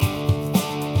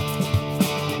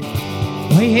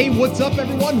Hey, what's up,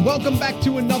 everyone? Welcome back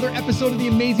to another episode of the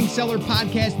Amazing Seller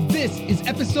Podcast. This is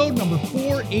episode number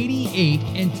 488,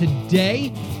 and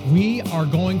today we are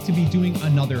going to be doing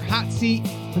another hot seat.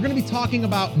 We're going to be talking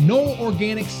about no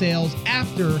organic sales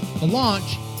after the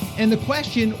launch, and the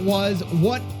question was,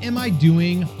 what am I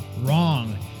doing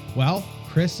wrong? Well,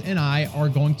 Chris and I are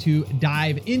going to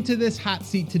dive into this hot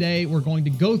seat today. We're going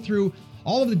to go through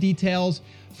all of the details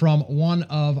from one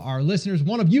of our listeners,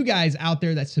 one of you guys out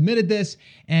there that submitted this,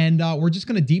 and we're just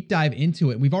going to deep dive into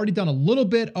it. We've already done a little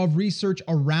bit of research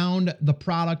around the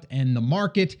product and the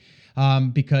market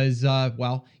because,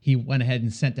 he went ahead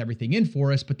and sent everything in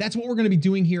for us, but that's what we're going to be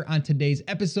doing here on today's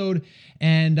episode,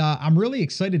 and I'm really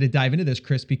excited to dive into this,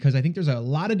 Chris, because I think there's a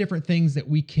lot of different things that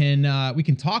we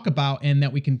can talk about and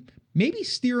that we can maybe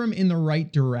steer them in the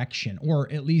right direction, or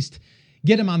at least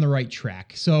get them on the right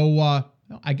track. So,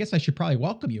 I guess I should probably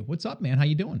welcome you. What's up, man? How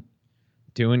you doing?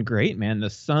 Doing great, man. The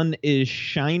sun is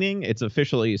shining. It's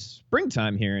officially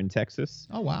springtime here in Texas.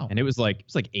 Oh, wow. And it was like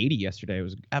 80 yesterday. It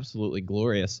was absolutely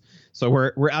glorious. So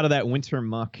we're out of that winter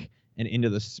muck and into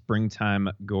the springtime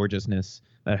gorgeousness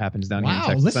that happens down here in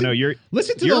Texas. Listen, I know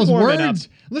listen to those words.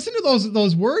 Listen to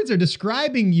those words are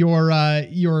describing your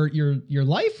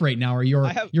life right now, or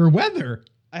your weather.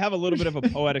 I have a little bit of a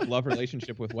poetic love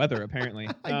relationship with weather, apparently.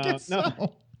 I guess so.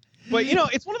 No. But,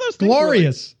 it's one of those things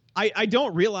glorious. Where, I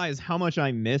don't realize how much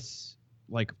I miss,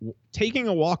 taking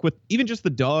a walk with even just the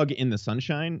dog in the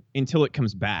sunshine until it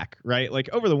comes back, right? Like,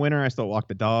 over the winter, I still walk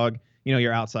the dog.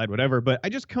 You're outside, whatever. But I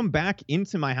just come back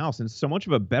into my house in so much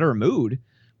of a better mood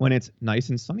when it's nice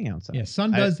and sunny outside. Yeah,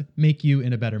 sun does make you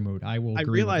in a better mood. I will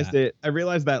agree with that. I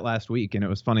realized that last week, and it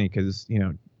was funny because,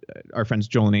 our friends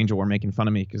Joel and Angel were making fun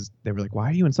of me because they were like,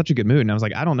 why are you in such a good mood? And I was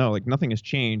like, I don't know. Like, nothing has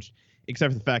changed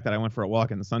except for the fact that I went for a walk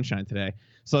in the sunshine today.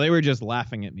 So they were just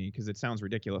laughing at me because it sounds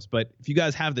ridiculous. But if you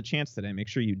guys have the chance today, make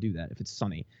sure you do that if it's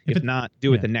sunny. If not,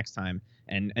 do it the next time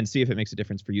and see if it makes a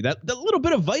difference for you. That little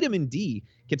bit of vitamin D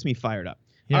gets me fired up.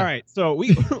 Yeah. All right. So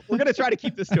we're going to try to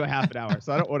keep this to a half an hour.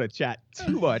 So I don't want to chat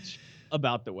too much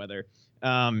about the weather.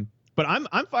 But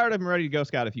I'm fired up and ready to go,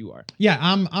 Scott, if you are. Yeah,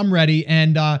 I'm ready.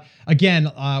 And again,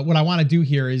 what I want to do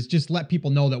here is just let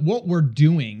people know that what we're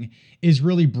doing is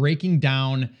really breaking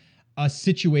down a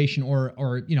situation or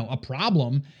a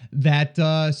problem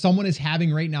that someone is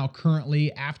having right now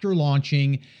currently after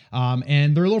launching,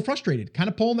 and they're a little frustrated, kind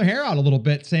of pulling their hair out a little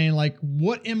bit, saying like,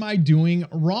 what am I doing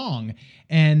wrong?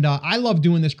 And I love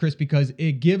doing this, Chris, because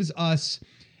it gives us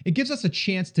a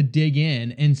chance to dig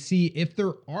in and see if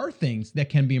there are things that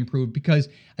can be improved. Because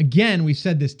again, we've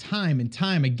said this time and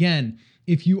time again,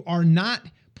 if you are not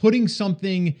putting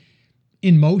something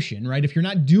in motion, right? If you're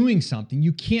not doing something,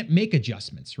 you can't make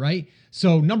adjustments, right?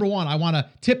 So number one, I want to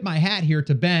tip my hat here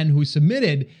to Ben, who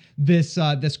submitted this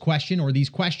question or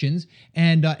these questions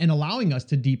and allowing us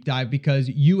to deep dive, because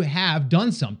you have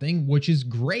done something, which is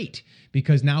great,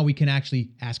 because now we can actually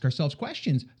ask ourselves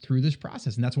questions through this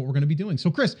process. And that's what we're going to be doing.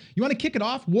 So Chris, you want to kick it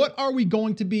off? What are we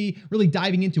going to be really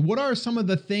diving into? What are some of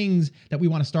the things that we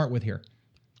want to start with here?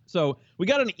 So we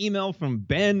got an email from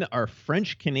Ben, our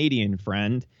French-Canadian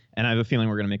friend, and I have a feeling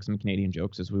we're going to make some Canadian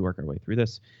jokes as we work our way through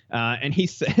this. And he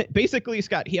said, basically,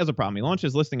 Scott, he has a problem. He launched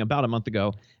his listing about a month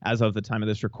ago as of the time of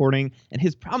this recording. And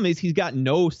his problem is he's got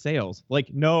no sales, like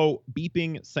no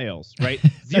beeping sales, right?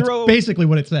 Zero. That's basically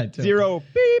what it said, too. Zero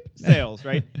beep sales,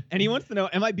 right? And he wants to know,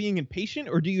 am I being impatient,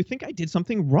 or do you think I did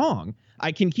something wrong?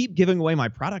 I can keep giving away my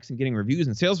products and getting reviews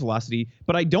and sales velocity,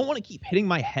 but I don't want to keep hitting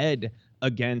my head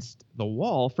against the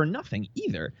wall for nothing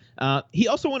either. He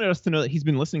also wanted us to know that he's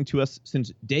been listening to us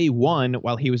since day one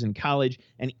while he was in college,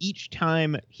 and each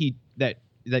time that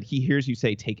he hears you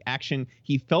say take action,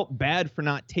 he felt bad for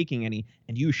not taking any,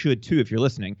 and you should too if you're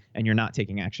listening and you're not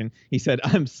taking action. He said,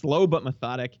 I'm slow but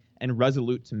methodic and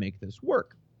resolute to make this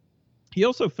work. He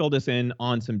also filled us in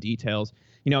on some details.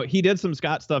 He did some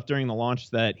Scott stuff during the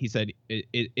launch that he said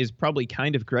it is probably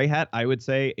kind of gray hat. I would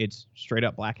say it's straight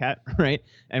up black hat, right?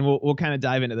 And we'll kind of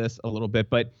dive into this a little bit.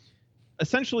 But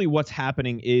essentially what's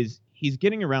happening is he's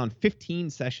getting around 15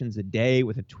 sessions a day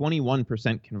with a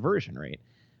 21% conversion rate.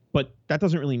 But that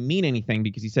doesn't really mean anything,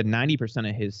 because he said 90%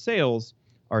 of his sales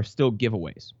are still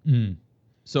giveaways.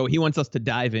 So he wants us to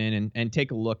dive in and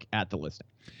take a look at the listing.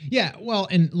 Yeah, well,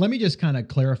 and let me just kind of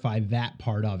clarify that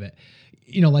part of it.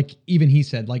 Like even he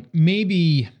said, like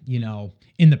maybe,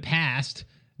 in the past,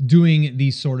 doing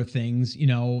these sort of things,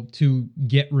 to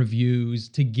get reviews,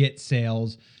 to get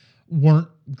sales, weren't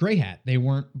gray hat. They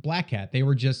weren't black hat. They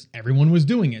were just, everyone was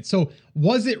doing it. So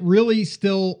was it really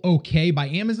still okay by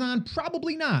Amazon?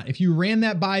 Probably not. If you ran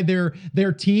that by their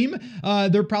team,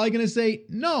 they're probably going to say,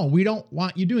 no, we don't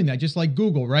want you doing that. Just like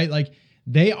Google, right? Like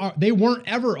They weren't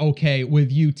ever okay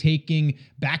with you taking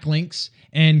backlinks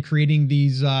and creating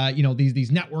these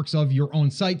these networks of your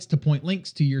own sites to point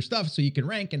links to your stuff so you can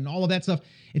rank and all of that stuff.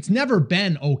 It's never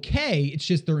been okay. It's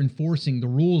just they're enforcing the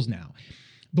rules now.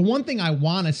 The one thing I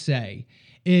want to say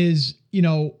is,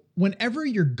 whenever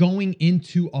you're going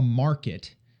into a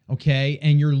market, okay,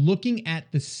 and you're looking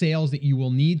at the sales that you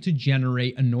will need to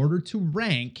generate in order to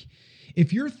rank,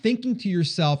 if you're thinking to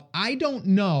yourself, I don't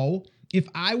know if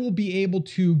I will be able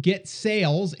to get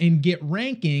sales and get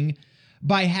ranking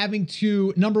by having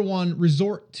to, number one,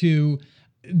 resort to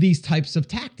these types of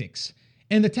tactics.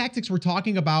 And the tactics we're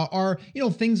talking about are,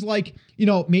 things like,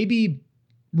 maybe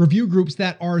review groups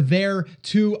that are there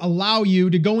to allow you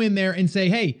to go in there and say,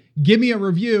 hey, give me a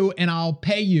review and I'll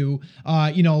pay you,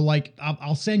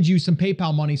 I'll send you some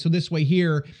PayPal money. So this way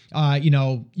here,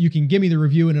 you can give me the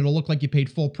review and it'll look like you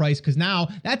paid full price. Cause now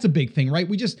that's a big thing, right?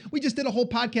 We just did a whole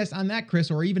podcast on that,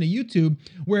 Chris, or even a YouTube,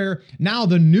 where now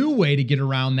the new way to get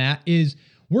around that is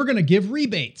we're going to give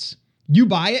rebates. You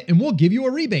buy it and we'll give you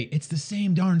a rebate. It's the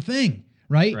same darn thing.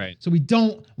 Right? So we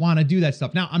don't want to do that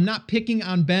stuff. Now, I'm not picking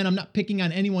on Ben. I'm not picking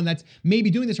on anyone that's maybe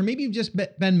doing this, or maybe you've just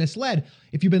been misled.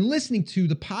 If you've been listening to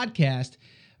the podcast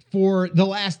for the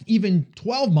last even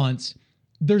 12 months,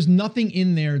 there's nothing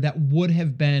in there that would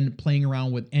have been playing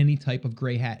around with any type of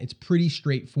gray hat. It's pretty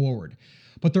straightforward.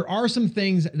 But there are some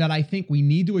things that I think we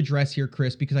need to address here,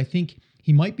 Chris, because I think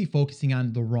he might be focusing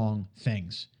on the wrong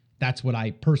things. That's what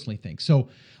I personally think. So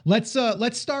let's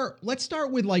start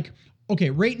with okay,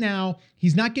 right now,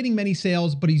 he's not getting many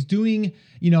sales, but he's doing,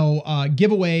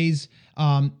 giveaways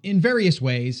in various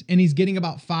ways, and he's getting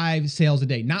about 5 sales a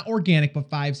day. Not organic, but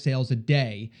 5 sales a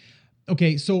day.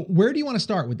 Okay, so where do you want to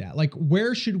start with that? Like,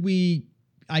 where should we,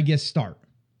 start?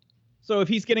 So if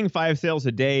he's getting 5 sales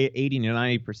a day, 80 to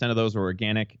 90% of those are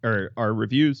organic or are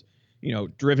reviews,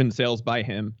 driven sales by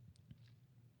him.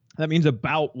 That means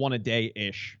about 1 a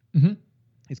day-ish. Mm-hmm.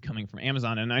 Is coming from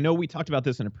Amazon. And I know we talked about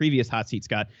this in a previous hot seat,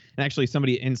 Scott, and actually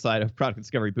somebody inside of Product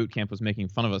Discovery Bootcamp was making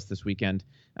fun of us this weekend.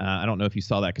 I don't know if you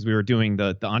saw that, because we were doing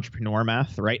the entrepreneur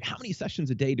math, right? How many sessions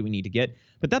a day do we need to get?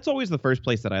 But that's always the first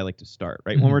place that I like to start,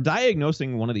 right? Mm-hmm. When we're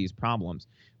diagnosing one of these problems,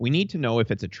 we need to know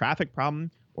if it's a traffic problem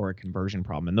or a conversion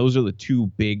problem. And those are the 2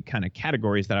 big kind of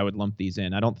categories that I would lump these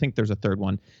in. I don't think there's a third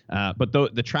one, but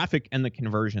the traffic and the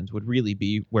conversions would really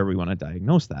be where we want to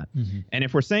diagnose that. Mm-hmm. And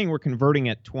if we're saying we're converting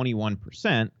at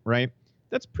 21%, right,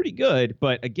 that's pretty good.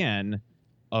 But again,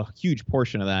 a huge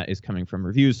portion of that is coming from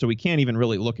reviews. So we can't even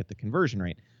really look at the conversion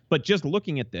rate. But just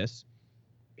looking at this,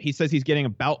 he says he's getting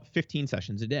about 15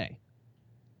 sessions a day.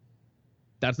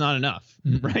 That's not enough,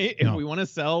 mm-hmm. right? No. If we want to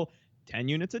sell 10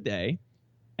 units a day,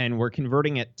 and we're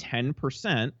converting at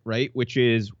 10%, right, which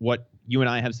is what you and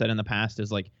I have said in the past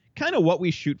is like kind of what we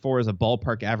shoot for as a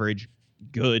ballpark average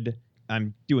good,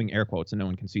 I'm doing air quotes and no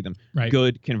one can see them, right,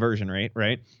 good conversion rate,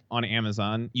 right, on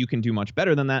Amazon. You can do much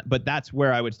better than that, but that's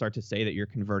where I would start to say that you're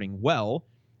converting well.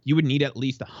 You would need at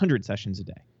least 100 sessions a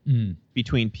day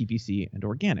between PPC and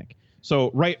organic. So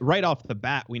right off the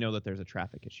bat, we know that there's a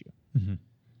traffic issue. Mm-hmm.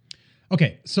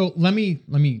 Okay, so let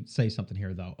me say something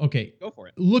here, though. Okay, go for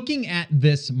it. Looking at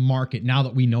this market, now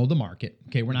that we know the market,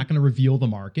 okay, we're not going to reveal the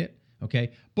market,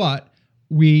 okay, but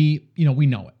we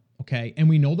know it, okay, and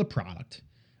we know the product,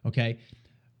 okay.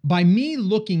 By me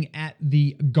looking at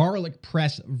the garlic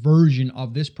press version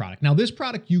of this product, now this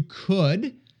product you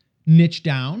could niche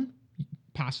down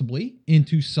possibly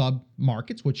into sub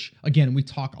markets, which again, we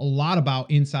talk a lot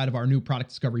about inside of our new Product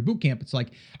Discovery Bootcamp. It's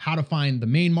like how to find the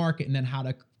main market and then how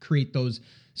to create those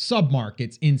sub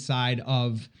markets inside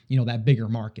of, that bigger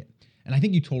market. And I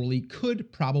think you totally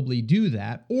could probably do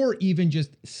that, or even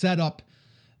just set up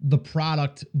the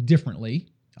product differently.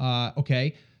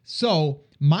 Okay. So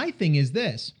my thing is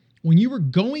this: when you were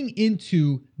going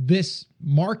into this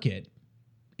market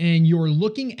and you're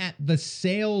looking at the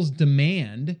sales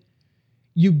demand,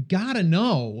 you gotta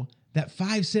know that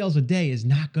 5 sales a day is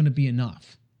not going to be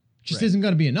enough. It just isn't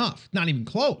going to be enough. Not even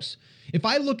close. If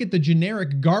I look at the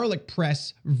generic garlic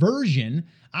press version,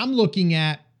 I'm looking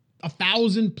at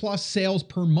 1,000 plus sales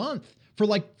per month for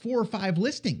like 4 or 5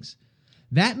 listings.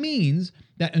 That means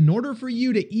that in order for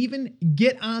you to even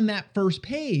get on that first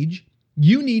page,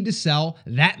 you need to sell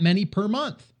that many per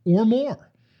month or more.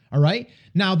 All right.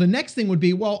 Now, the next thing would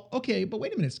be, well, okay, but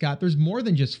wait a minute, Scott, there's more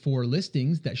than just 4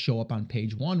 listings that show up on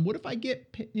page 1. What if I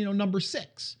get, number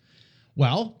 6?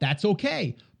 Well, that's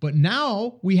okay. But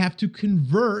now we have to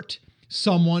convert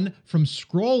someone from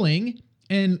scrolling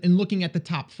and looking at the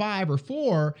top 5 or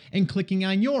 4 and clicking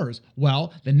on yours.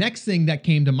 Well, the next thing that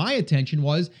came to my attention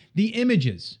was the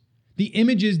images. The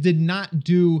images did not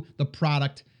do the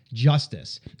product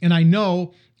justice. And I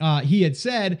know he had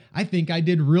said, I think I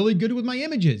did really good with my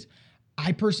images.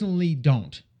 I personally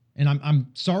don't. And I'm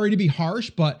sorry to be harsh,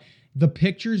 but the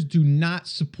pictures do not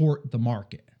support the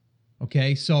market.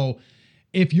 Okay. So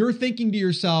if you're thinking to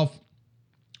yourself,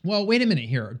 well, wait a minute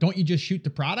here, don't you just shoot the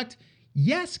product?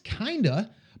 Yes, kinda.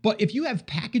 But if you have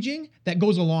packaging that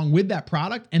goes along with that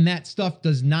product and that stuff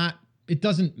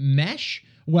doesn't mesh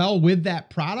well with that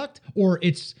product, or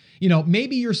it's,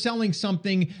 maybe you're selling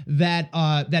something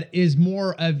that is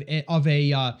more of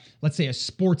a let's say a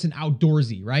sports and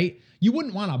outdoorsy, right? You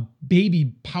wouldn't want a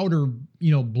baby powder,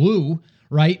 blue,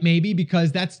 right? Maybe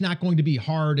because that's not going to be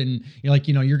hard and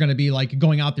you're going to be like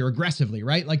going out there aggressively,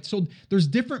 right? Like, so there's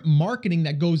different marketing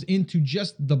that goes into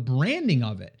just the branding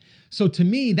of it. So to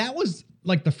me, that was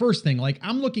like the first thing. Like,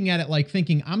 I'm looking at it like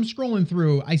thinking, I'm scrolling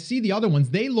through, I see the other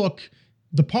ones, they look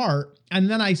the part, and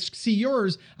then I see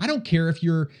yours. I don't care if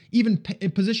you're even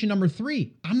in position number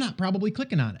 3. I'm not probably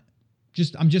clicking on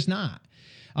it. I'm just not.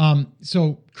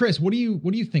 So Chris, what do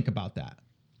you think about that?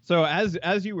 So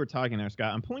as you were talking there,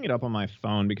 Scott, I'm pulling it up on my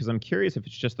phone because I'm curious if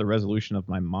it's just the resolution of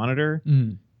my monitor,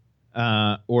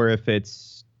 or if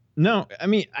it's no. I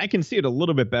mean, I can see it a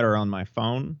little bit better on my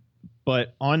phone,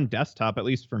 but on desktop, at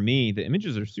least for me, the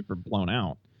images are super blown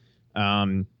out.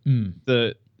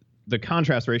 The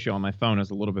contrast ratio on my phone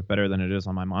is a little bit better than it is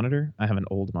on my monitor. I have an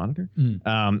old monitor,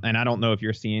 and I don't know if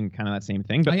you're seeing kind of that same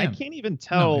thing, but I can't even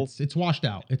tell. No, it's washed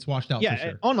out. It's washed out. Yeah, for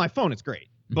sure. On my phone, it's great,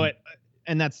 but.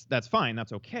 And that's fine.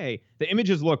 That's okay. The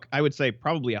images look, I would say,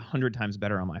 probably 100 times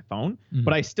better on my phone,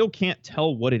 but I still can't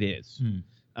tell what it is.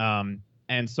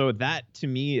 And so that to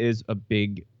me is a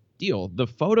big deal. The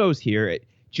photos here,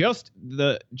 just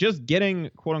getting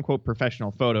quote unquote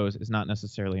professional photos is not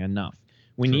necessarily enough.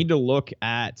 We need to look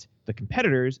at the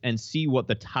competitors and see what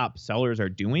the top sellers are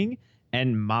doing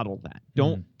and model that.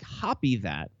 Don't copy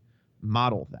that,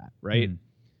 model that, right?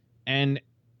 And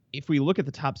if we look at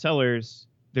the top sellers,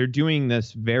 they're doing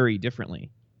this very differently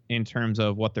in terms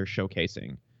of what they're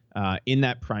showcasing in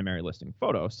that primary listing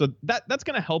photo. So that's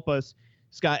going to help us,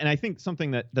 Scott. And I think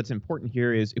something that's important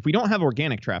here is if we don't have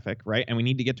organic traffic, right, and we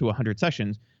need to get to 100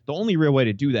 sessions, the only real way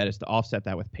to do that is to offset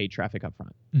that with paid traffic up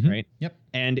front, right? Yep.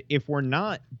 And if we're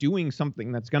not doing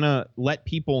something that's going to let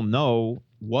people know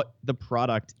what the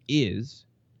product is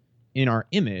in our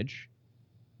image,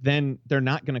 then they're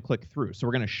not going to click through. So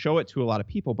we're going to show it to a lot of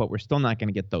people, but we're still not going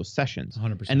to get those sessions.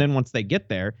 100%. And then once they get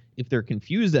there, if they're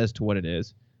confused as to what it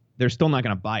is, they're still not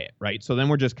going to buy it, right? So then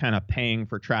we're just kind of paying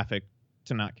for traffic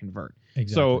to not convert.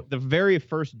 Exactly. So the very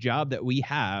first job that we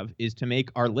have is to make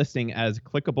our listing as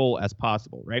clickable as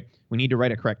possible, right? We need to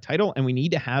write a correct title and we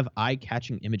need to have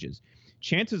eye-catching images.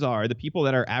 Chances are the people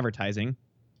that are advertising,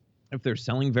 if they're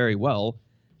selling very well,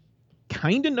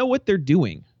 kind of know what they're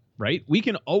doing. Right? We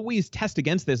can always test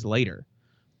against this later.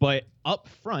 But up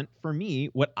front, for me,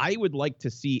 what I would like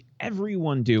to see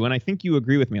everyone do, and I think you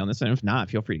agree with me on this, and if not,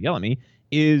 feel free to yell at me,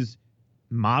 is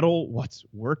model what's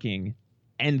working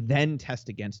and then test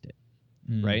against it.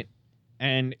 Right?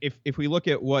 And if we look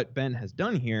at what Ben has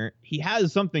done here, he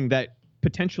has something that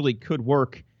potentially could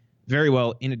work very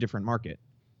well in a different market.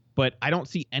 But I don't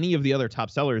see any of the other top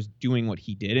sellers doing what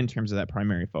he did in terms of that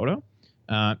primary photo.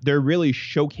 They're really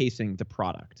showcasing the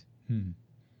product.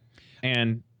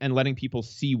 And letting people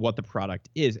see what the product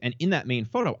is. And in that main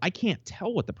photo, I can't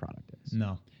tell what the product is.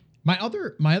 No. My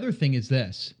other thing is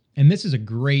this, and this is a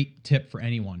great tip for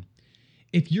anyone.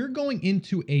 If you're going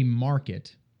into a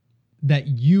market that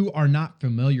you are not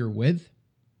familiar with,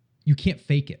 you can't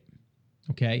fake it.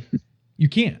 Okay? You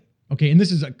can't. Okay? And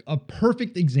this is a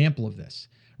perfect example of this,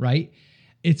 right?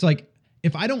 It's like,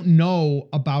 if I don't know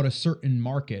about a certain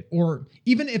market, or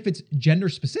even if it's gender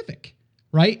specific,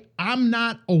 right? I'm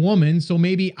not a woman, so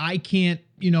maybe I can't,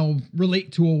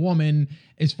 relate to a woman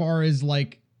as far as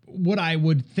like what I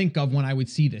would think of when I would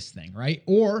see this thing, right?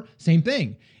 Or same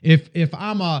thing. I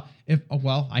am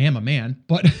a man,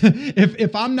 but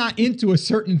if I'm not into a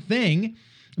certain thing,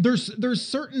 there's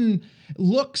certain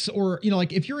looks, or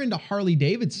like if you're into Harley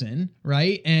Davidson,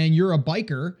 right? And you're a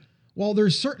biker, well,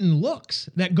 there's certain looks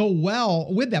that go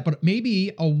well with that, but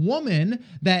maybe a woman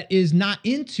that is not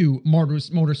into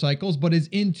motorcycles, but is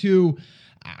into,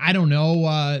 I don't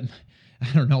know,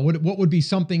 what would be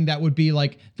something that would be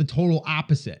like the total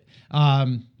opposite.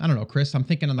 I don't know, Chris, I'm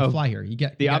thinking on the fly here. You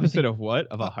get the opposite of what?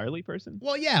 Of a Harley person?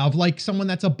 Well, yeah, of like someone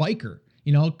that's a biker,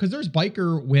 because there's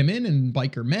biker women and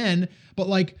biker men, but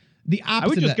like the opposite. I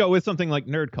would just go with something like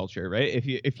nerd culture, right?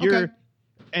 If you're okay.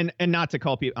 And not to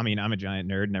call people, I mean, I'm a giant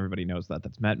nerd and everybody knows that.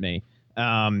 That's met me.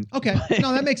 Okay.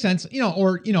 No, that makes sense.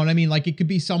 Or, what I mean? Like it could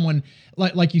be someone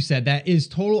like you said, that is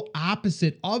total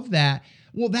opposite of that.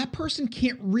 Well, that person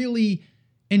can't really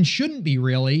and shouldn't be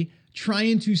really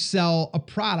trying to sell a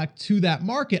product to that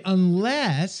market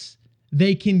unless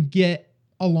they can get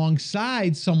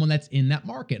alongside someone that's in that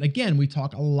market. Again, we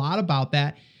talk a lot about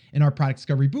that in our product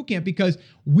discovery bootcamp because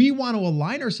we want to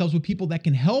align ourselves with people that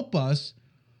can help us,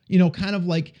 kind of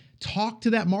like talk to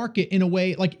that market in a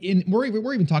way, like we're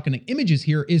even talking like images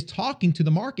here is talking to the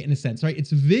market in a sense, right?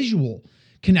 It's visual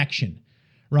connection,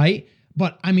 right?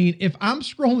 But I mean, if I'm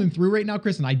scrolling through right now,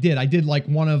 Chris, and I did like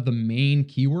one of the main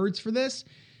keywords for this,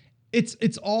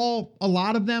 it's all, a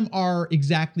lot of them are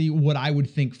exactly what I would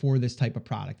think for this type of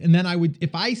product. And then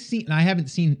if I see, and I haven't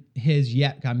seen his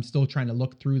yet, I'm still trying to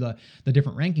look through the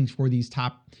different rankings for these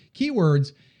top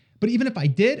keywords. But even if I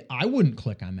did, I wouldn't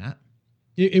click on that.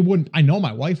 It wouldn't, I know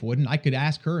my wife wouldn't. I could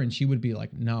ask her and she would be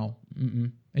like, no,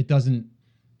 it doesn't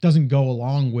go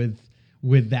along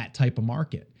with that type of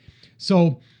market.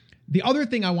 So the other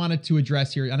thing I wanted to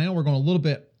address here, and I know we're going a little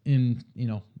bit in,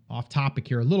 off topic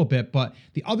here a little bit, but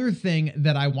the other thing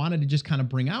that I wanted to just kind of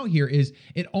bring out here is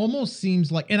it almost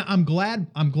seems like, and I'm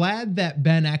glad that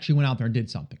Ben actually went out there and did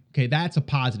something. Okay. That's a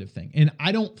positive thing. And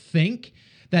I don't think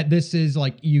that this is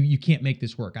like, you can't make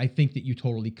this work. I think that you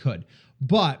totally could,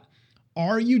 but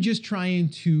are you just trying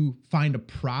to find a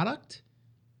product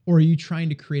or are you trying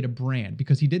to create a brand?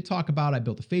 Because he did talk about, I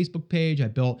built a Facebook page, I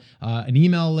built an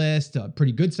email list, a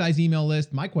pretty good size email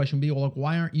list. My question would be, well,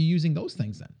 why aren't you using those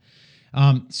things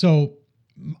then? So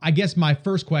I guess my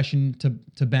first question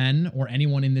to Ben or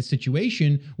anyone in this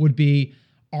situation would be,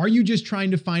 are you just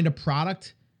trying to find a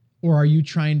product or are you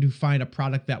trying to find a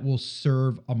product that will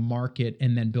serve a market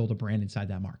and then build a brand inside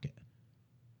that market?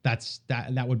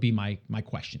 That would be my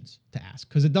questions to ask,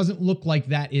 because it doesn't look like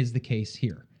that is the case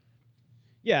here.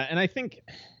 Yeah, and I think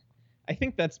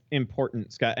that's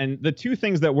important, Scott. And the two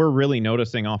things that we're really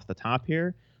noticing off the top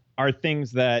here are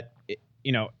things that,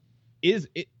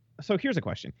 so here's a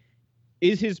question.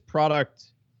 Is his product,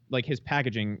 like his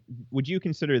packaging, would you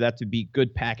consider that to be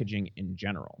good packaging in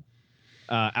general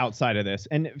outside of this?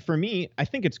 And for me, I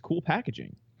think it's cool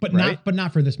packaging. But right?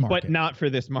 not for this market. But not for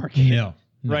this market. No.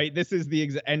 Right? This is the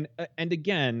and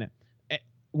again,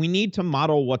 we need to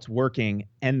model what's working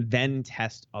and then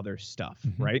test other stuff,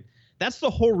 right? That's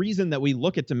the whole reason that we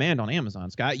look at demand on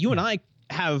Amazon, Scott. You and I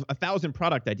have 1,000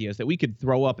 product ideas that we could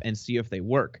throw up and see if they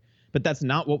work. But that's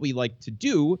not what we like to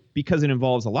do because it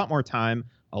involves a lot more time,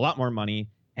 a lot more money,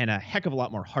 and a heck of a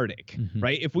lot more heartache,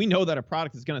 right? If we know that a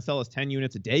product is going to sell us 10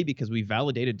 units a day because we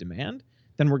validated demand,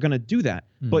 then we're going to do that.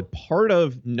 But part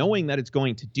of knowing that it's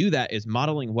going to do that is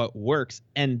modeling what works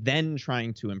and then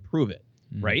trying to improve it,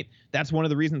 right? That's one of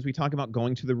the reasons we talk about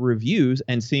going to the reviews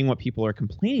and seeing what people are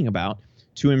complaining about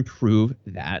to improve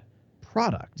that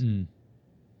product.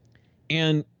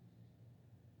 And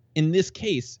in this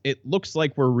case, it looks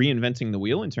like we're reinventing the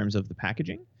wheel in terms of the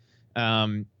packaging,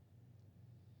 at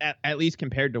least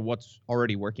compared to what's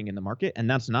already working in the market. And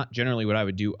that's not generally what I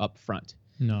would do up front.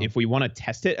 No. If we want to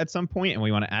test it at some point and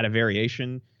we want to add a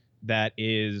variation that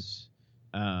is,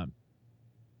 a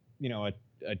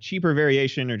cheaper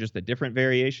variation or just a different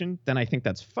variation, then I think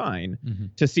that's fine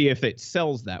to see if it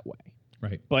sells that way.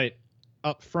 Right. But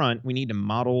up front, we need to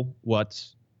model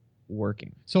what's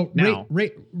working. So now,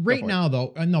 right now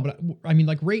though, no, but I mean,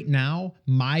 like right now,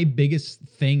 my biggest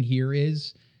thing here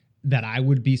is that I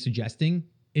would be suggesting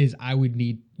is you would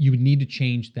need to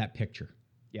change that picture.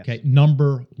 Yes. Okay.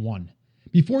 Number one.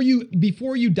 Before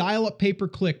you dial up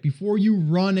pay-per-click, before you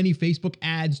run any Facebook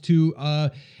ads to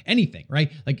anything,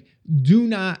 right? Like, do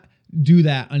not do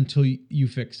that until you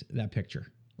fix that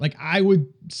picture. Like, I would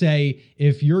say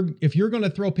if you're going to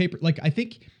throw like I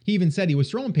think he even said he was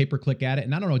throwing pay-per-click at it,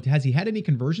 and I don't know, has he had any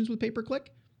conversions with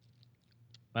pay-per-click?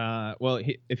 Well,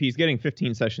 if he's getting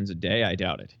 15 sessions a day, I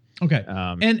doubt it. Okay.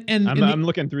 I'm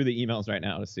looking through the emails right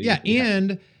now to see. Yeah,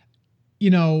 and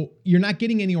you're not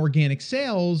getting any organic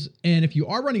sales. And if you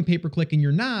are running pay-per-click and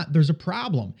you're not, there's a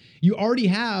problem. You already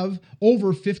have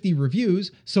over 50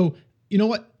 reviews. So you know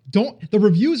what? The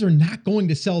reviews are not going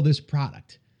to sell this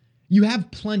product. You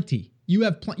have plenty. You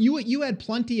had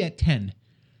plenty at 10,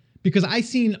 because I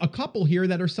seen a couple here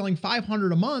that are selling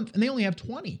 500 a month and they only have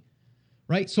 20,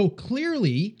 right? So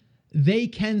clearly they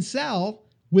can sell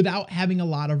without having a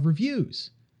lot of reviews.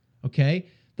 Okay.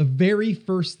 The very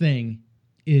first thing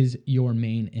is your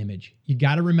main image. You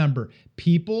got to remember,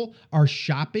 people are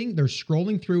shopping. They're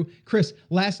scrolling through. Chris,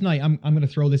 last night, I'm going to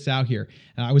throw this out here.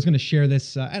 I was going to share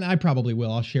this, and I probably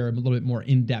will. I'll share a little bit more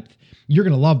in depth. You're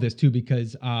going to love this too,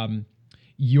 because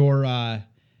your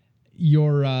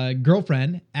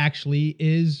girlfriend actually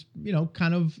is,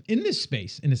 kind of in this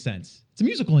space in a sense. It's a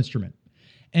musical instrument.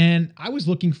 And I was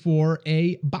looking for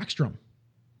a box drum.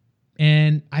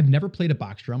 And I've never played a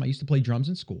box drum. I used to play drums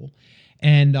in school.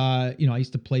 And, I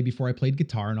used to play before I played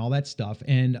guitar and all that stuff.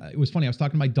 And it was funny. I was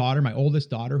talking to my daughter, my oldest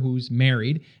daughter, who's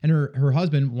married, and her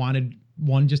husband wanted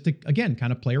one just to, again,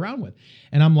 kind of play around with.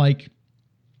 And I'm like,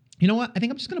 you know what? I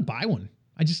think I'm just going to buy one.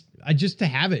 I just to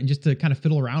have it and just to kind of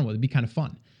fiddle around with. It'd be kind of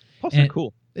fun. Plus, they're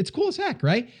cool. It's cool as heck,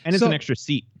 right? And it's an extra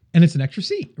seat. And it's an extra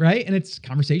seat, right? And it's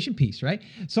conversation piece, right?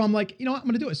 So I'm like, you know what? I'm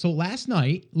going to do it. So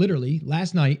literally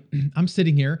last night, I'm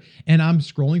sitting here and I'm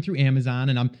scrolling through Amazon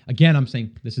and I'm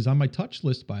saying, this is on my touch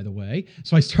list, by the way.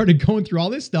 So I started going through all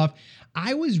this stuff.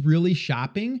 I was really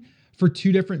shopping for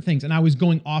two different things. And I was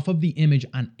going off of the image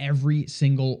on every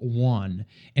single one.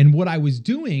 And what I was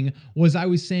doing was I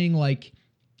was saying like,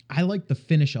 I like the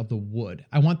finish of the wood.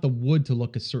 I want the wood to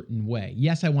look a certain way.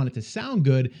 Yes, I want it to sound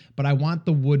good, but I want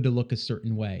the wood to look a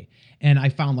certain way. And I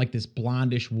found like this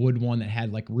blondish wood one that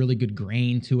had like really good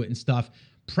grain to it and stuff.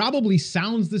 Probably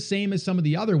sounds the same as some of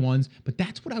the other ones, but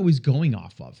that's what I was going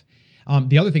off of.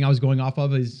 The other thing I was going off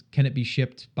of is, can it be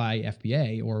shipped by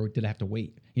FBA or did I have to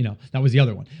wait? That was the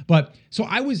other one. But so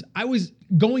I was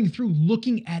going through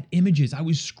looking at images. I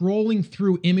was scrolling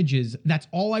through images. That's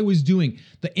all I was doing.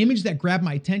 The image that grabbed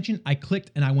my attention, I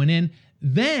clicked and I went in.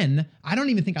 Then I don't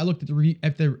even think I looked at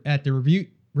the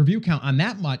review count on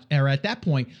that much, or at that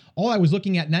point. All I was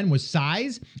looking at then was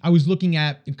size. I was looking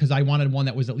at, because I wanted one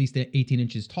that was at least 18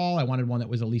 inches tall. I wanted one that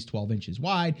was at least 12 inches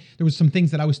wide. There was some things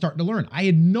that I was starting to learn. I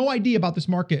had no idea about this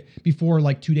market before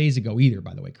like 2 days ago either,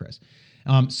 by the way, Chris.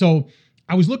 So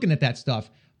I was looking at that stuff,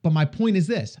 but my point is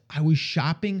this: I was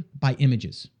shopping by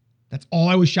images. That's all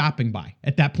I was shopping by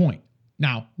at that point.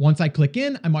 Now, once I click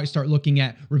in, I might start looking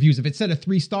at reviews. If it said a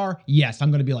 3-star, yes,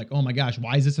 I'm going to be like, oh my gosh,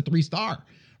 why is this a 3-star?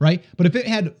 Right? But if it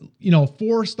had,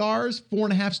 4 stars,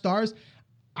 4.5 stars,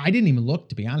 I didn't even look,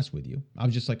 to be honest with you. I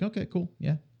was just like, okay, cool.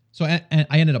 Yeah. So I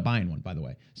ended up buying one, by the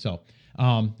way. So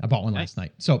I bought one last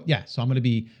night. So yeah, so I'm going to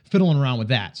be fiddling around with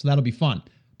that. So that'll be fun.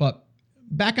 But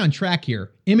back on track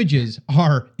here, images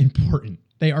are important.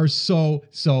 They are so,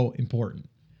 so important.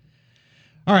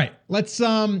 All right, let's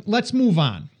move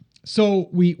on. So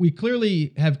we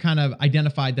clearly have kind of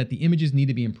identified that the images need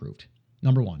to be improved.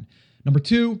 Number one. Number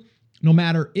two, no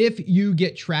matter if you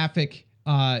get traffic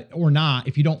or not,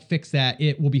 if you don't fix that,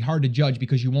 it will be hard to judge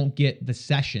because you won't get the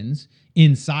sessions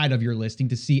inside of your listing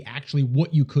to see actually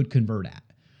what you could convert at,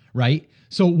 right?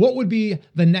 So what would be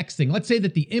the next thing? Let's say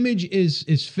that the image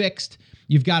is fixed.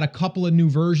 You've got a couple of new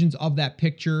versions of that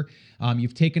picture.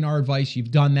 You've taken our advice.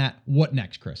 You've done that. What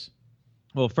next, Chris?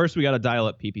 Well, first we got to dial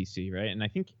up PPC, right? And I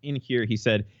think in here he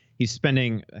said he's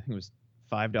spending, I think it was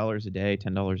 $5 a day,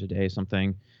 $10 a day,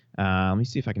 something. Let me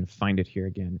see if I can find it here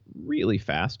again really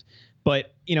fast.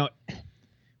 But,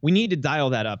 we need to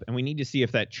dial that up and we need to see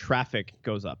if that traffic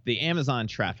goes up. The Amazon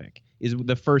traffic is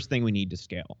the first thing we need to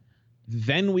scale.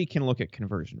 Then we can look at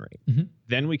conversion rate. Mm-hmm.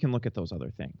 Then we can look at those other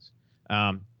things.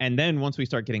 And then once we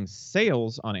start getting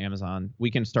sales on Amazon, we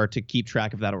can start to keep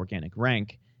track of that organic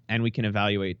rank and we can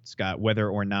evaluate, Scott, whether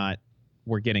or not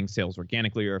we're getting sales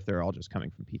organically or if they're all just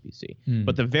coming from PPC. Mm.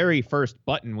 But the very first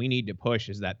button we need to push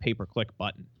is that pay-per-click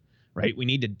button, right? We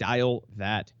need to dial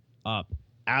that up.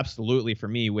 Absolutely, for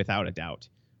me, without a doubt.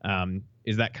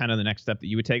 Is that kind of the next step that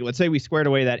you would take? Let's say we squared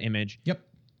away that image. Yep.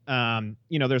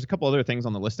 There's a couple other things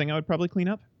on the listing I would probably clean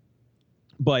up.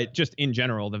 But just in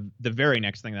general, the very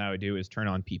next thing that I would do is turn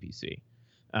on PPC.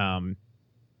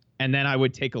 And then I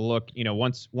would take a look,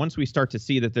 once we start to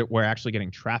see that we're actually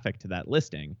getting traffic to that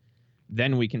listing,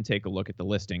 then we can take a look at the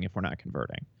listing if we're not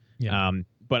converting. Yeah.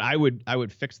 But I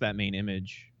would fix that main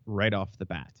image right off the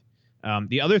bat.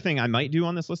 The other thing I might do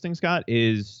on this listing, Scott,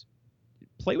 is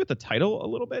play with the title a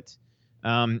little bit.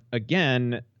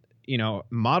 Again,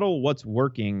 model what's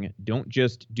working. Don't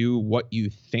just do what you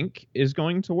think is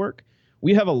going to work.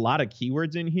 We have a lot of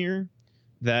keywords in here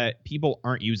that people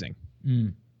aren't using.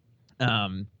 Mm.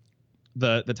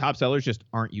 The top sellers just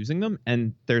aren't using them,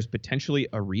 and there's potentially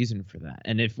a reason for that.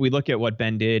 And if we look at what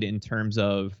Ben did in terms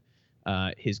of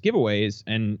his giveaways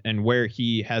and where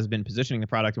he has been positioning the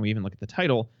product, and we even look at the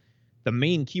title, the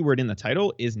main keyword in the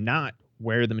title is not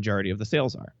where the majority of the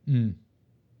sales are. Mm.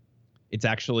 It's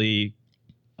actually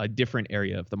a different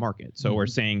area of the market. So we're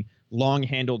saying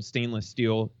long-handled stainless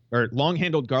steel or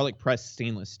long-handled garlic press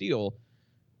stainless steel.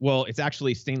 Well, it's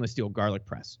actually stainless steel garlic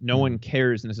press. No one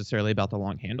cares necessarily about the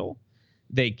long handle.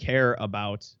 They care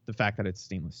about the fact that it's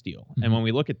stainless steel. Mm-hmm. And when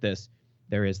we look at this,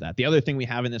 there is that. The other thing we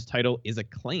have in this title is a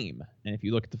claim. And if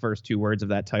you look at the first two words of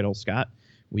that title, Scott,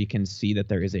 we can see that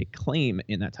there is a claim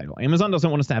in that title. Amazon doesn't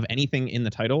want us to have anything in the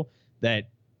title that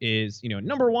is,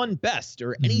 number one best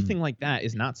or anything like that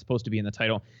is not supposed to be in the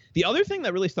title. The other thing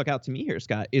that really stuck out to me here,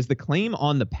 Scott, is the claim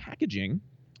on the packaging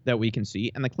that we can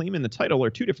see and the claim in the title are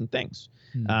two different things.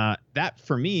 That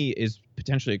for me is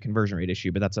potentially a conversion rate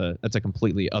issue, but that's a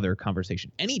completely other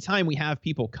conversation. Anytime we have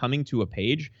people coming to a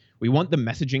page, we want the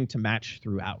messaging to match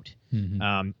throughout.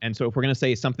 And so if we're going to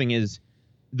say something is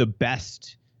the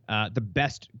best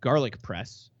garlic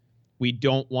press, we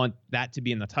don't want that to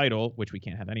be in the title, which we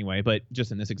can't have anyway, but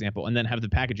just in this example, and then have the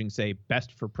packaging say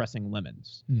best for pressing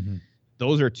lemons.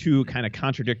 Those are two kind of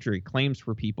contradictory claims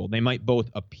for people. They might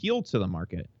both appeal to the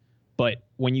market, but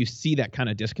when you see that kind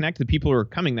of disconnect, the people who are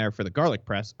coming there for the garlic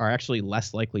press are actually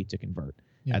less likely to convert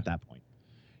at that point.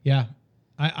 Yeah,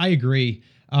 I agree.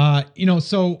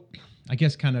 So I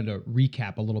guess kind of to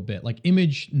recap a little bit, like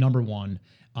image number one,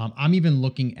 I'm even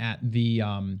looking at the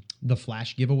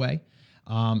flash giveaway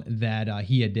that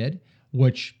he did,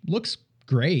 which looks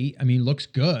great. I mean, looks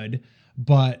good,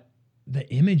 but the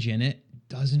image in it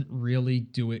doesn't really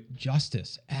do it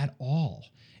justice at all.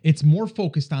 It's more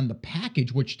focused on the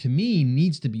package, which to me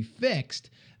needs to be fixed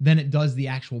than it does the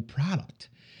actual product.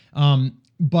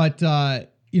 But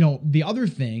the other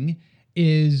thing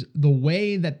is the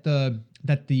way that the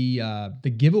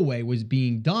giveaway was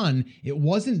being done. It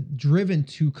wasn't driven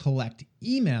to collect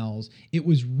emails. It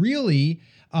was really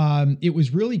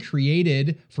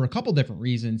created for a couple different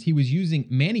reasons. He was using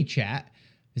ManyChat.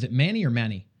 Is it Manny or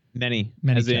Many? Many,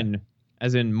 ManyChat.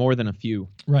 as in more than a few.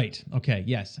 Right. Okay.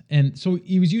 Yes. And so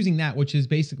he was using that, which is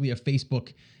basically a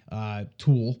Facebook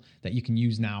tool that you can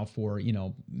use now for,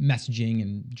 messaging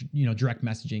and, direct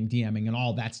messaging, DMing and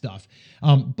all that stuff.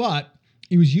 But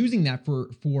he was using that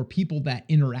for people that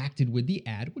interacted with the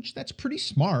ad, which that's pretty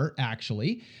smart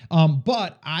actually.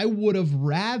 But I would have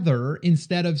rather,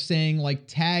 instead of saying like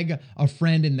tag a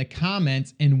friend in the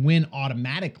comments and win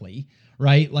automatically,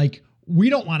 right? Like,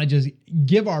 we don't want to just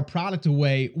give our product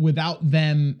away without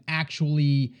them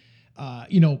actually,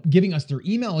 giving us their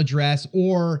email address,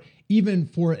 or even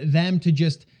for them to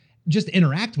just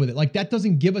interact with it. Like, that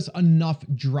doesn't give us enough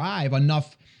drive,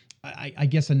 enough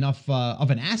of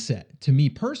an asset to me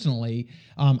personally.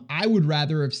 I would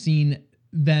rather have seen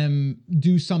them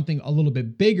do something a little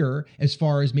bit bigger, as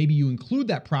far as maybe you include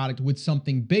that product with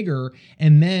something bigger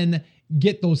and then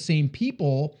get those same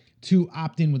people to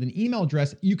opt in with an email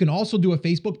address. You can also do a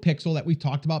Facebook pixel that we've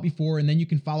talked about before, and then you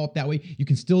can follow up that way. You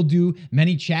can still do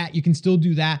ManyChat. You can still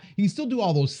do that. You can still do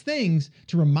all those things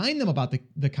to remind them about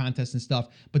the contest and stuff.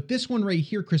 But this one right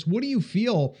here, Chris, what do you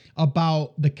feel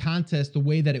about the contest, the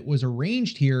way that it was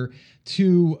arranged here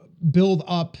to build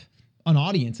up an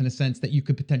audience in a sense that you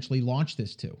could potentially launch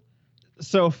this to?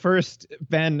 So first,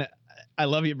 Ben, I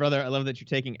love you, brother. I love that you're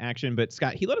taking action. But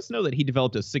Scott, he let us know that he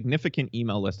developed a significant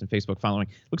email list and Facebook following.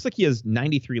 Looks like he has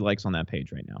 93 likes on that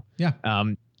page right now. Yeah.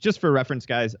 Just for reference,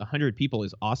 guys, 100 people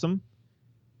is awesome.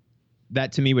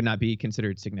 That to me would not be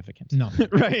considered significant. No.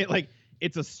 Right? Like,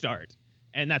 it's a start,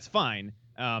 and that's fine.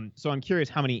 So I'm curious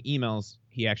how many emails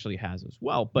he actually has as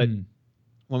well. But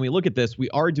when we look at this, we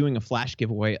are doing a flash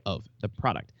giveaway of the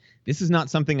product. This is not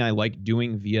something I like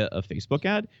doing via a Facebook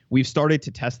ad. We've started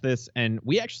to test this, and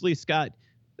we actually, Scott,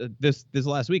 this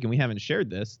last week, and we haven't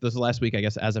shared this last week, I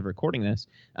guess, as of recording this,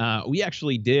 we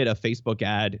actually did a Facebook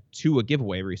ad to a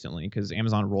giveaway recently, because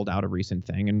Amazon rolled out a recent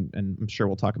thing, and I'm sure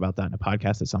we'll talk about that in a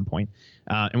podcast at some point.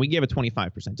 And we gave a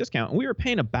 25% discount, and we were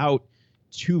paying about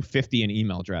 $2.50 an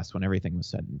email address when everything was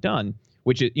said and done,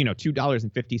 which is,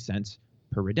 $2.50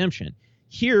 per redemption.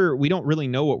 Here, we don't really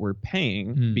know what we're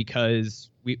paying because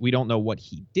we don't know what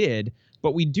he did,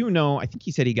 but we do know, I think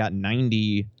he said he got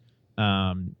 90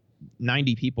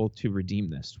 people to redeem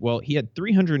this. Well, he had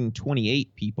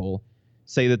 328 people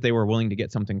say that they were willing to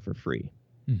get something for free,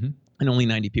 and only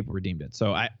 90 people redeemed it.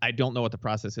 So I don't know what the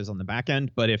process is on the back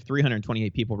end, but if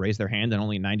 328 people raised their hand and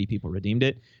only 90 people redeemed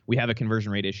it, we have a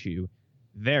conversion rate issue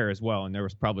there as well. And there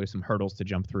was probably some hurdles to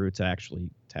jump through to actually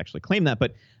claim that.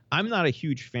 But I'm not a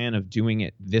huge fan of doing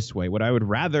it this way. What I would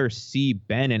rather see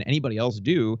Ben and anybody else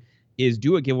do is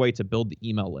do a giveaway to build the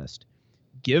email list.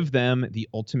 Give them the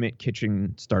ultimate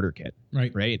kitchen starter kit,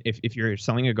 right? If you're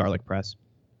selling a garlic press.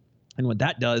 And what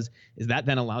that does is that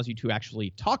then allows you to actually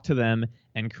talk to them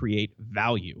and create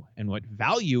value. And what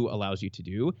value allows you to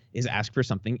do is ask for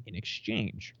something in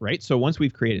exchange, right? So once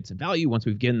we've created some value, once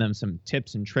we've given them some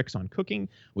tips and tricks on cooking,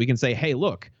 we can say, hey,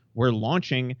 look, we're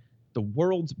launching the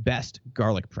world's best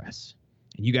garlic press,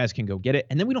 and you guys can go get it.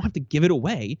 And then we don't have to give it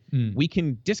away. We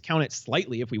can discount it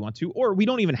slightly if we want to, or we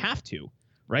don't even have to,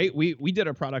 right? We did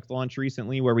a product launch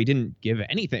recently where we didn't give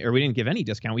anything, or we didn't give any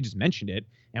discount. We just mentioned it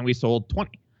and we sold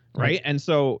 20, right? And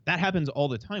so that happens all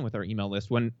the time with our email list.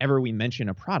 Whenever we mention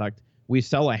a product, we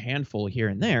sell a handful here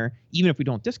and there, even if we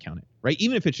don't discount it, right?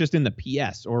 Even if it's just in the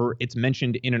PS or it's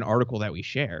mentioned in an article that we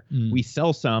share, we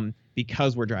sell some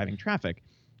because we're driving traffic.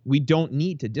 we don't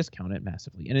need to discount it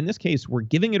massively. And in this case, we're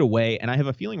giving it away. And I have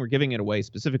a feeling we're giving it away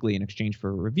specifically in exchange for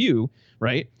a review,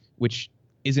 right? Which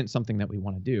isn't something that we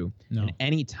want to do. No. And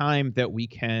any time that we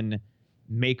can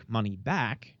make money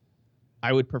back,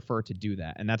 I would prefer to do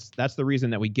that. And that's the reason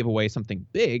that we give away something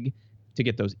big, to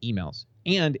get those emails.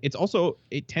 And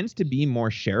it tends to be more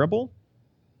shareable,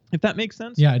 if that makes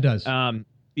sense. Yeah, it does.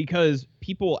 Because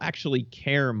people actually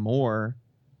care more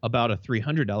about a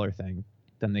 $300 thing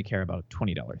than they care about a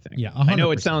 $20 thing. Yeah, 100%.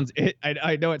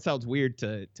 I know it sounds weird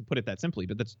to put it that simply,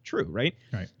 but that's true, right?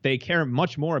 Right. They care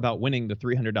much more about winning the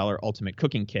 $300 ultimate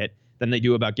cooking kit than they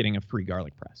do about getting a free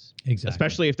garlic press. Exactly.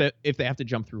 Especially if they have to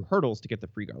jump through hurdles to get the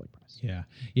free garlic press. Yeah.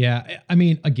 Yeah. I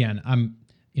mean, again,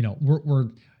 we're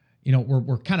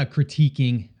kind of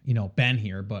critiquing, Ben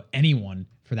here, but anyone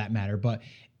for that matter. But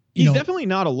he's definitely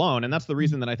not alone, and that's the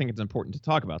reason that I think it's important to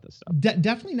talk about this stuff.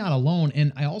 Definitely not alone.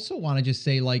 And I also want to just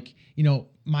say, like,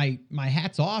 my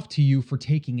hat's off to you for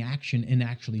taking action and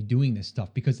actually doing this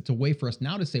stuff, because it's a way for us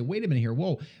now to say, wait a minute here,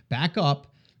 whoa, back up.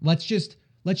 Let's just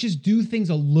do things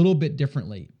a little bit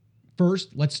differently. First,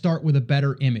 let's start with a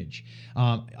better image.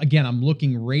 Again, I'm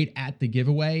looking right at the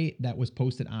giveaway that was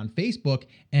posted on Facebook,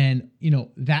 and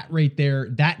that right there,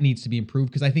 that needs to be improved,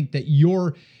 because I think that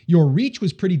your reach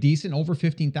was pretty decent, over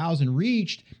 15,000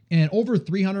 reached, and over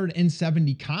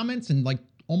 370 comments, and like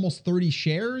almost 30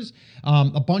 shares,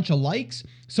 a bunch of likes.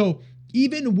 So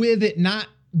even with it not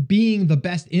being the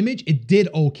best image, it did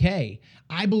okay.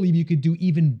 I believe you could do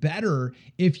even better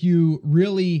if you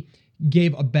really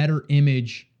gave a better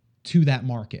image to that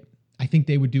market. I think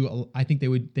they would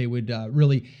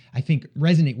really,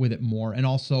 resonate with it more, and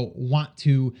also want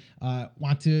to,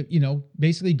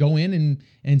 basically go in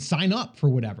and sign up for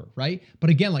whatever, right? But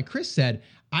again, like Chris said,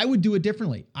 I would do it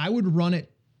differently. I would run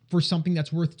it for something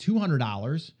that's worth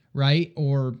 $200, right?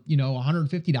 Or,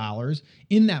 $150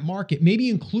 in that market. Maybe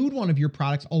include one of your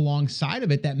products alongside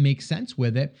of it that makes sense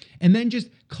with it. And then just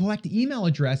collect email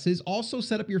addresses. Also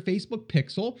set up your Facebook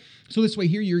pixel. So this way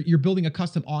here, you're building a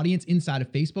custom audience inside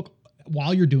of Facebook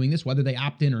while you're doing this, whether they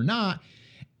opt in or not.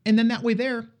 And then that way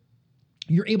there,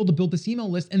 you're able to build this email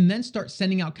list and then start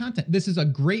sending out content. This is a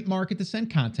great market to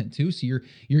send content to, so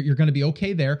you're going to be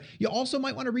okay there. You also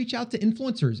might want to reach out to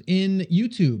influencers in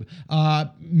YouTube,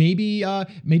 maybe a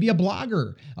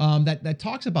blogger that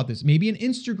talks about this, maybe an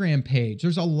Instagram page.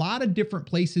 There's a lot of different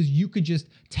places you could just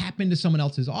tap into someone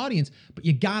else's audience, but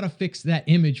you got to fix that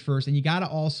image first, and you got to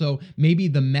also maybe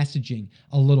the messaging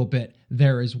a little bit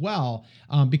there as well,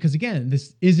 because again,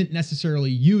 this isn't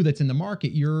necessarily you that's in the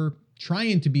market. You're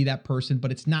trying to be that person,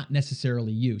 but it's not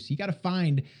necessarily you. So you got to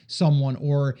find someone,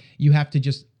 or you have to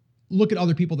just look at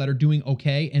other people that are doing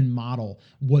okay and model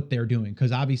what they're doing,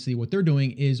 because obviously what they're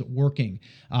doing is working.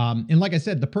 And like I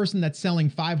said, the person that's selling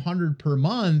 500 per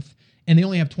month and they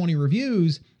only have 20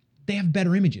 reviews, they have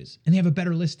better images and they have a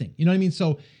better listing. You know what I mean?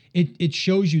 So it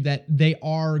shows you that they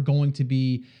are going to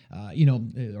be,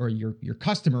 or your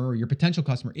customer or your potential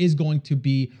customer is going to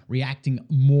be reacting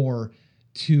more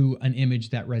to an image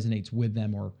that resonates with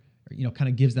them, or kind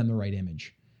of gives them the right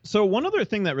image. So one other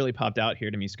thing that really popped out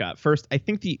here to me, Scott, first, I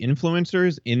think the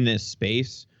influencers in this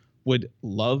space would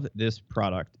love this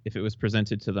product if it was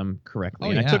presented to them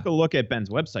correctly. I took a look at Ben's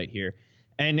website here,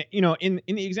 and in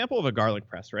the example of a garlic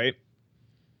press, right?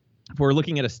 If we're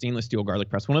looking at a stainless steel garlic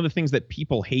press, one of the things that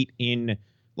people hate in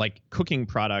like cooking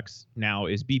products now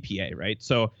is BPA, right?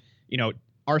 So,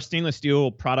 our stainless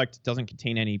steel product doesn't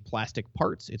contain any plastic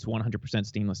parts. It's 100%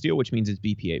 stainless steel, which means it's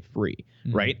BPA free,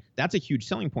 right? That's a huge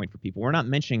selling point for people. We're not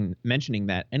mentioning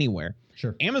that anywhere.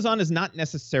 Sure. Amazon is not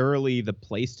necessarily the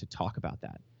place to talk about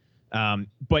that.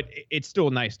 But it's still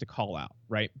nice to call out,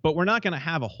 right? But we're not going to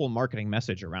have a whole marketing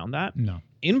message around that. No.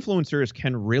 Influencers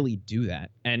can really do that,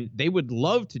 and they would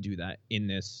love to do that in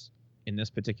this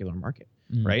particular market,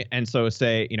 right? And so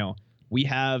say, we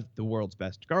have the world's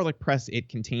best garlic press. It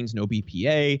contains no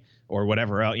BPA or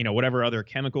whatever, whatever other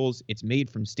chemicals. It's made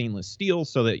from stainless steel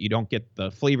so that you don't get the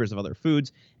flavors of other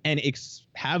foods, and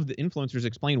have the influencers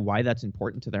explain why that's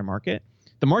important to their market.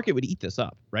 The market would eat this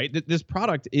up, right? This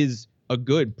product is a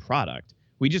good product.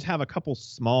 We just have a couple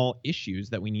small issues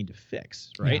that we need to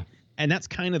fix, right? Yeah. And that's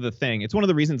kind of the thing. It's one of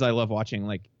the reasons I love watching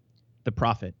like The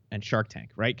Profit and Shark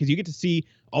Tank, right? Because you get to see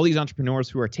all these entrepreneurs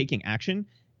who are taking action,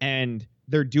 and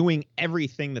they're doing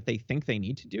everything that they think they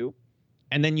need to do.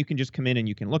 And then you can just come in and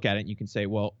you can look at it and you can say,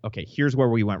 well, okay, here's where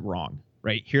we went wrong,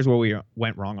 right? Here's where we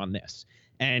went wrong on this.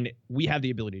 And we have the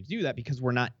ability to do that because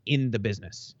we're not in the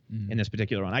business in this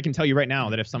particular one. I can tell you right now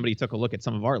that if somebody took a look at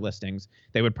some of our listings,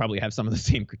 they would probably have some of the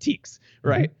same critiques,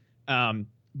 right?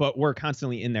 But we're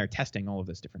constantly in there testing all of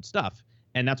this different stuff.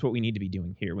 And that's what we need to be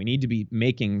doing here. We need to be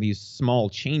making these small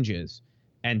changes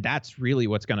And that's really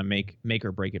what's going to make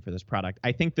or break it for this product.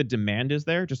 I think the demand is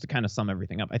there, just to kind of sum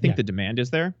everything up. I think the demand is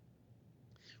there.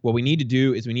 What we need to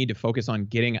do is we need to focus on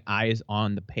getting eyes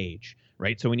on the page,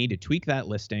 right? So we need to tweak that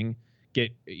listing,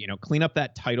 clean up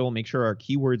that title, make sure our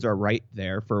keywords are right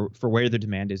there for where the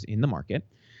demand is in the market.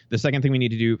 The second thing we need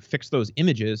to do, fix those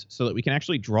images so that we can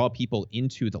actually draw people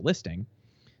into the listing,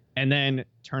 and then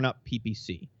turn up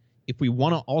PPC. If we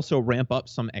want to also ramp up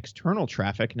some external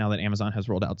traffic, now that Amazon has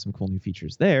rolled out some cool new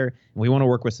features there, and we want to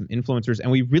work with some influencers,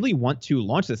 and we really want to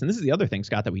launch this, and this is the other thing,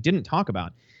 Scott, that we didn't talk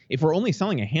about. If we're only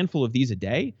selling a handful of these a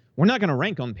day, we're not going to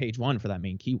rank on page 1 for that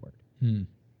main keyword,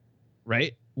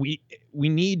 right? We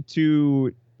need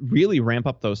to really ramp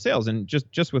up those sales, and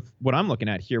just with what I'm looking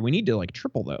at here, we need to like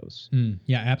triple those.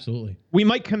 Yeah, absolutely. We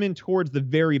might come in towards the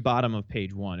very bottom of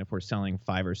page 1 if we're selling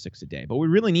 5 or 6 a day, but we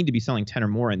really need to be selling 10 or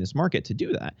more in this market to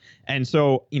do that. And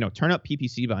so, turn up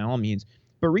PPC by all means,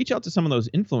 but reach out to some of those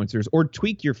influencers or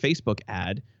tweak your Facebook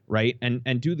ad, right?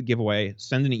 And do the giveaway,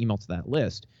 send an email to that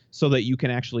list so that you can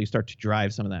actually start to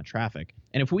drive some of that traffic.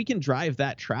 And if we can drive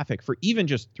that traffic for even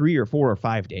just 3 or 4 or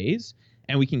 5 days,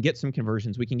 and we can get some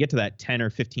conversions, we can get to that 10 or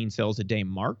 15 sales a day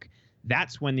mark,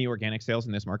 that's when the organic sales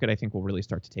in this market, I think, will really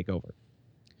start to take over.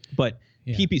 But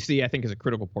PPC, I think, is a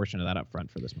critical portion of that up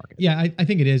front for this market. Yeah, I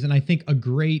think it is. And I think a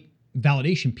great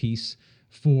validation piece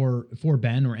for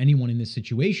Ben or anyone in this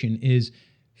situation is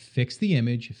fix the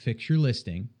image, fix your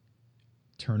listing,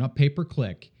 turn up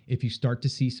pay-per-click. If you start to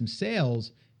see some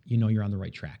sales, you're on the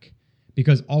right track.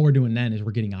 Because all we're doing then is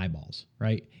we're getting eyeballs,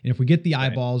 right? And if we get the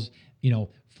eyeballs,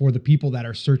 for the people that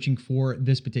are searching for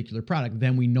this particular product,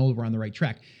 then we know we're on the right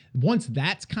track. Once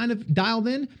that's kind of dialed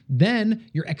in, then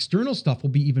your external stuff will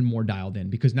be even more dialed in,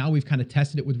 because now we've kind of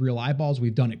tested it with real eyeballs.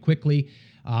 We've done it quickly.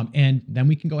 And then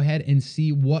we can go ahead and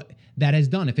see what that has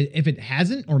done. If it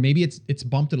hasn't, or maybe it's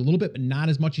bumped it a little bit, but not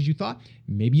as much as you thought,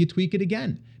 maybe you tweak it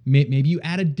again. Maybe you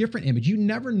add a different image. You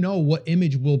never know what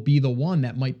image will be the one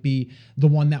that might be the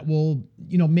one that will,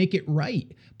 make it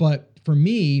right. But for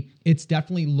me, it's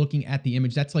definitely looking at the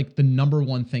image. That's like the number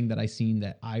one thing that I seen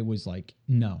that I was like,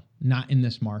 no, not in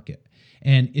this market.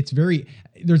 And it's very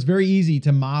easy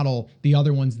to model the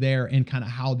other ones there and kind of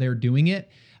how they're doing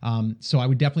it. So I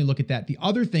would definitely look at that. The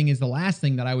other thing is, the last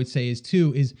thing that I would say is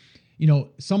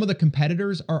some of the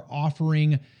competitors are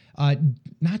offering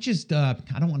not just, I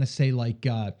don't want to say like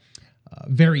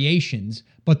variations,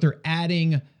 but they're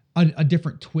adding a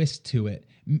different twist to it.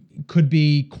 It could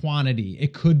be quantity.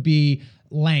 It could be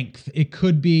length. It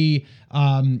could be,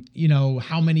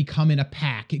 how many come in a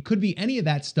pack. It could be any of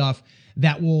that stuff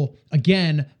that will,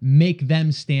 again, make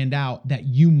them stand out that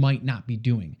you might not be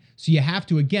doing. So you have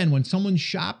to, again, when someone's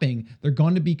shopping, they're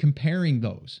going to be comparing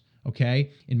those.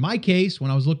 Okay. In my case, when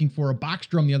I was looking for a box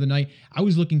drum the other night, I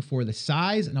was looking for the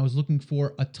size and I was looking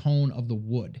for a tone of the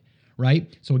wood.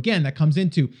 Right? So again, that comes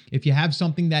into, if you have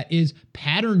something that is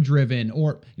pattern driven,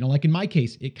 or, like in my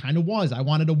case, it kind of was, I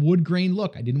wanted a wood grain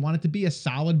look. I didn't want it to be a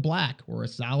solid black or a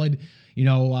solid,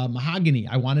 mahogany.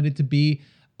 I wanted it to be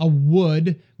a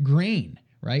wood grain,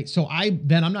 right? So I'm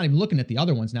not even looking at the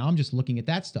other ones now. I'm just looking at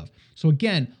that stuff. So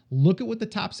again, look at what the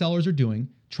top sellers are doing,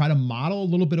 try to model a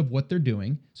little bit of what they're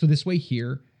doing. So this way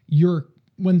here,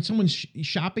 when someone's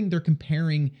shopping, they're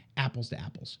comparing apples to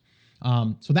apples.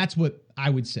 So that's what I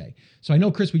would say. So I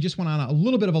know, Chris, we just went on a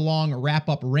little bit of a long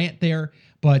wrap-up rant there,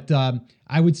 but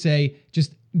I would say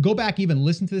just go back, even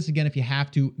listen to this again if you have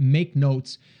to, make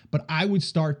notes, but I would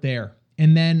start there.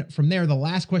 And then from there, the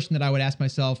last question that I would ask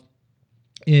myself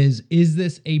is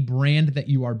this a brand that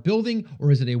you are building,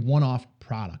 or is it a one-off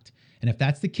product? And if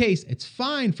that's the case, it's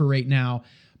fine for right now,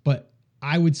 but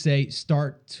I would say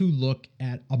start to look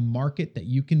at a market that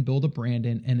you can build a brand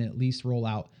in and at least roll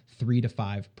out 3 to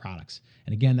 5 products.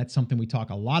 And again, that's something we talk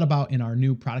a lot about in our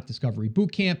new product discovery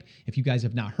bootcamp. If you guys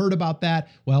have not heard about that,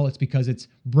 well, it's because it's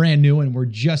brand new and we're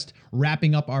just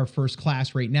wrapping up our first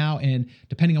class right now. And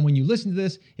depending on when you listen to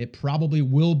this, it probably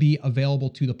will be available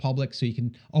to the public. So you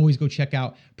can always go check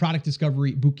out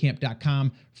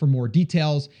productdiscoverybootcamp.com for more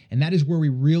details. And that is where we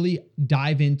really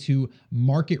dive into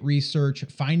market research,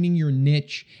 finding your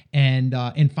niche, and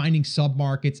finding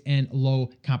sub-markets and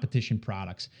low competition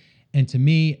products. And to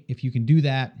me, if you can do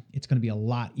that, it's going to be a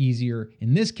lot easier.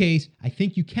 In this case, I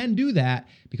think you can do that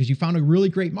because you found a really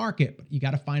great market, but you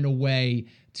got to find a way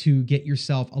to get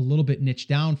yourself a little bit niched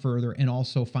down further and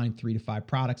also find 3 to 5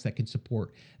 products that can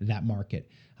support that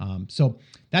market. So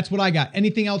that's what I got.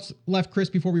 Anything else left, Chris,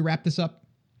 before we wrap this up?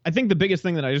 I think the biggest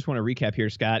thing that I just want to recap here,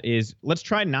 Scott, is let's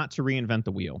try not to reinvent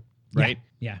the wheel, right?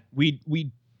 Yeah.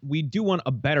 We we do want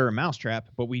a better mousetrap,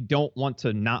 but we don't want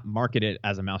to not market it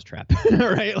as a mousetrap,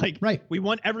 right? Like, right. We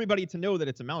want everybody to know that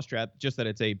it's a mousetrap, just that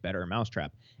it's a better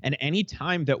mousetrap. And any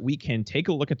time that we can take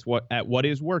a look at what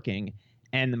is working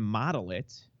and model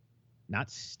it,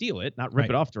 not steal it, not rip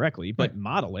it off directly, but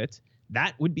model it,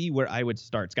 that would be where I would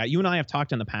start. Scott, you and I have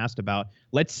talked in the past about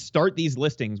let's start these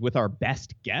listings with our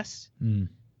best guess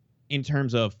in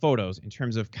terms of photos, in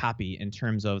terms of copy, in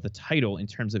terms of the title, in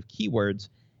terms of keywords,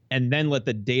 and then let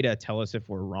the data tell us if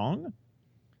we're wrong.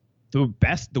 The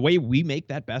way we make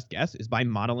that best guess is by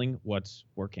modeling what's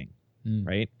working,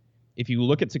 right? If you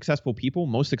look at successful people,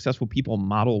 most successful people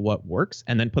model what works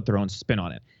and then put their own spin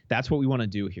on it. That's what we want to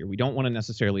do here. We don't want to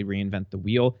necessarily reinvent the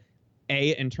wheel.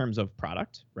 A, in terms of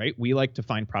product, right? We like to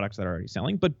find products that are already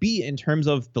selling, but B, in terms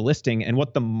of the listing and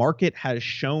what the market has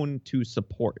shown to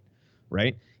support,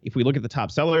 right? If we look at the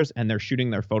top sellers and they're shooting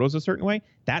their photos a certain way,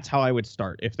 that's how I would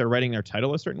start. If they're writing their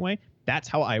title a certain way, that's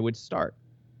how I would start.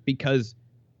 Because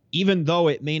even though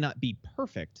it may not be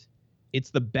perfect, it's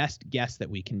the best guess that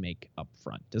we can make up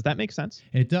front. Does that make sense?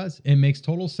 It does. It makes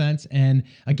total sense. And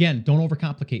again, don't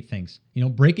overcomplicate things.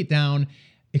 Break it down.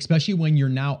 Especially when you're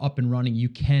now up and running, you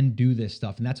can do this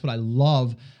stuff. And that's what I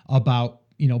love about,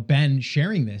 Ben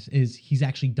sharing this is he's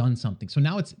actually done something. So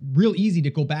now it's real easy to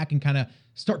go back and kind of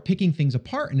start picking things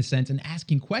apart in a sense and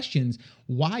asking questions.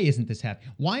 Why isn't this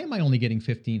happening? Why am I only getting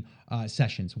 15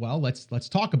 sessions? Well, let's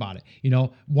talk about it.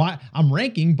 Why I'm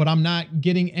ranking, but I'm not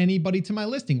getting anybody to my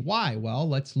listing. Why? Well,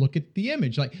 let's look at the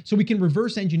image. So we can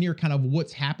reverse engineer kind of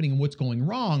what's happening and what's going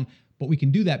wrong. But we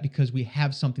can do that because we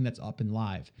have something that's up and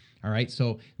live. All right.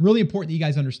 So really important that you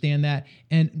guys understand that.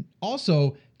 And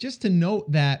also just to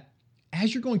note that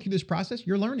as you're going through this process,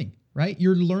 you're learning, right?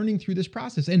 You're learning through this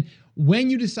process. And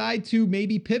when you decide to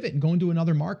maybe pivot and go into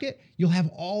another market, you'll have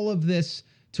all of this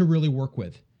to really work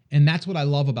with. And that's what I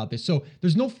love about this. So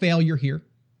there's no failure here.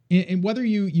 And whether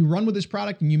you run with this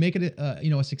product and you make it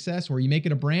a success or you make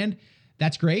it a brand,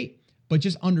 that's great. But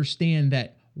just understand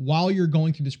that while you're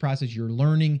going through this process, you're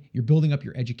learning, you're building up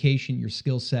your education, your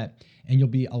skill set, and you'll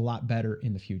be a lot better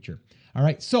in the future. All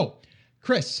right. So,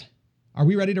 Chris, are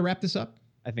we ready to wrap this up?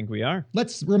 I think we are.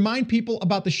 Let's remind people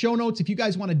about the show notes. If you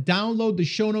guys want to download the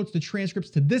show notes, the transcripts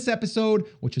to this episode,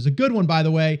 which is a good one, by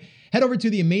the way, head over to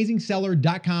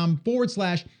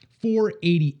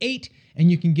theamazingseller.com/488, and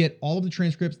you can get all of the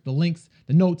transcripts, the links,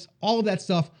 the notes, all of that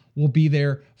stuff will be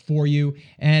there for you.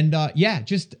 And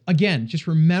just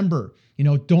remember,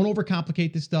 don't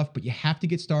overcomplicate this stuff, but you have to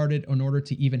get started in order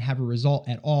to even have a result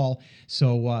at all.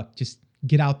 So just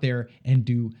get out there and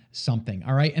do something.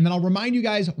 All right. And then I'll remind you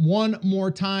guys one more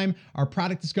time, our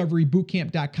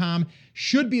productdiscoverybootcamp.com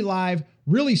should be live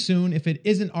really soon. If it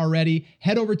isn't already,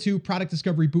 head over to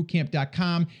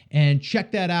productdiscoverybootcamp.com and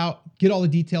check that out. Get all the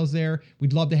details there.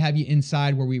 We'd love to have you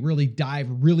inside where we really dive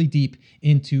really deep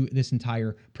into this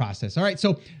entire process. All right.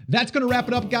 So that's going to wrap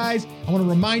it up, guys. I want to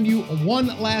remind you one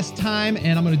last time,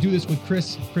 and I'm going to do this with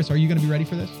Chris. Chris, are you going to be ready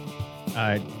for this?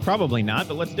 Probably not,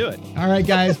 but let's do it. All right,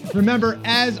 guys. Remember,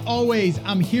 as always,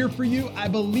 I'm here for you. I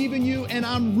believe in you, and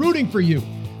I'm rooting for you.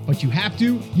 But you have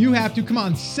to. Come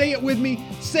on, say it with me.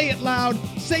 Say it loud.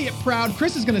 Say it proud.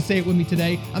 Chris is going to say it with me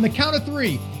today. On the count of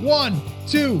 3. 1,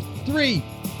 2, 3.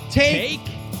 Take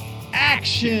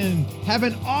action. Have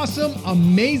an awesome,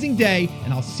 amazing day,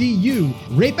 and I'll see you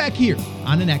right back here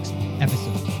on the next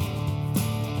episode.